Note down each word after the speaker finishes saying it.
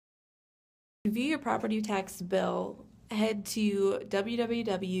To view your property tax bill, head to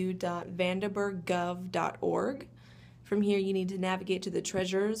www.vanderburghgov.org. From here, you need to navigate to the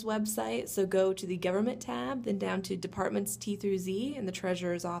Treasurer's website, so go to the Government tab, then down to Departments T through Z in the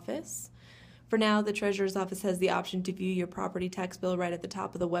Treasurer's office. For now, the Treasurer's office has the option to view your property tax bill right at the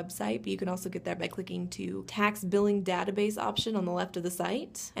top of the website, but you can also get there by clicking to Tax Billing Database option on the left of the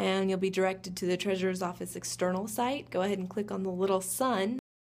site, and you'll be directed to the Treasurer's office external site. Go ahead and click on the little sun.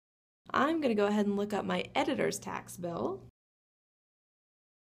 I'm going to go ahead and look up my editor's tax bill.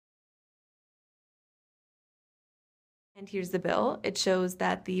 And here's the bill. It shows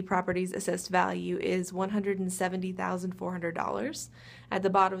that the property's assessed value is $170,400. At the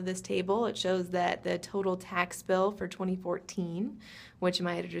bottom of this table, it shows that the total tax bill for 2014, which in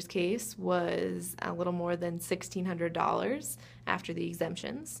my editor's case was a little more than $1,600 after the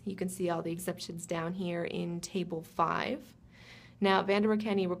exemptions. You can see all the exemptions down here in Table 5. Now, Vanderburgh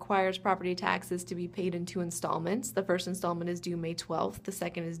County requires property taxes to be paid in 2 installments. The first installment is due May 12th. The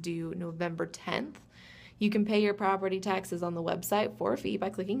second is due November 10th. You can pay your property taxes on the website for a fee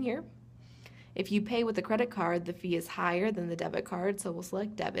by clicking here. If you pay with a credit card, the fee is higher than the debit card, so we'll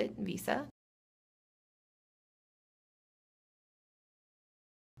select debit, Visa.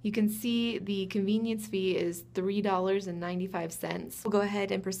 You can see the convenience fee is $3.95. We'll go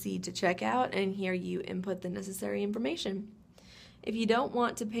ahead and proceed to checkout, and here you input the necessary information. If you don't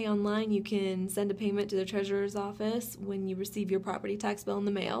want to pay online, you can send a payment to the Treasurer's office when you receive your property tax bill in the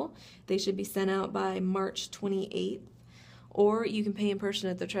mail. They should be sent out by March 28th. Or you can pay in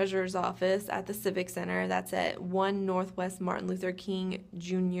person at the Treasurer's office at the Civic Center. That's at 1 Northwest Martin Luther King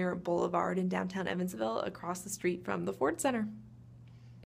Jr. Boulevard in downtown Evansville, across the street from the Ford Center.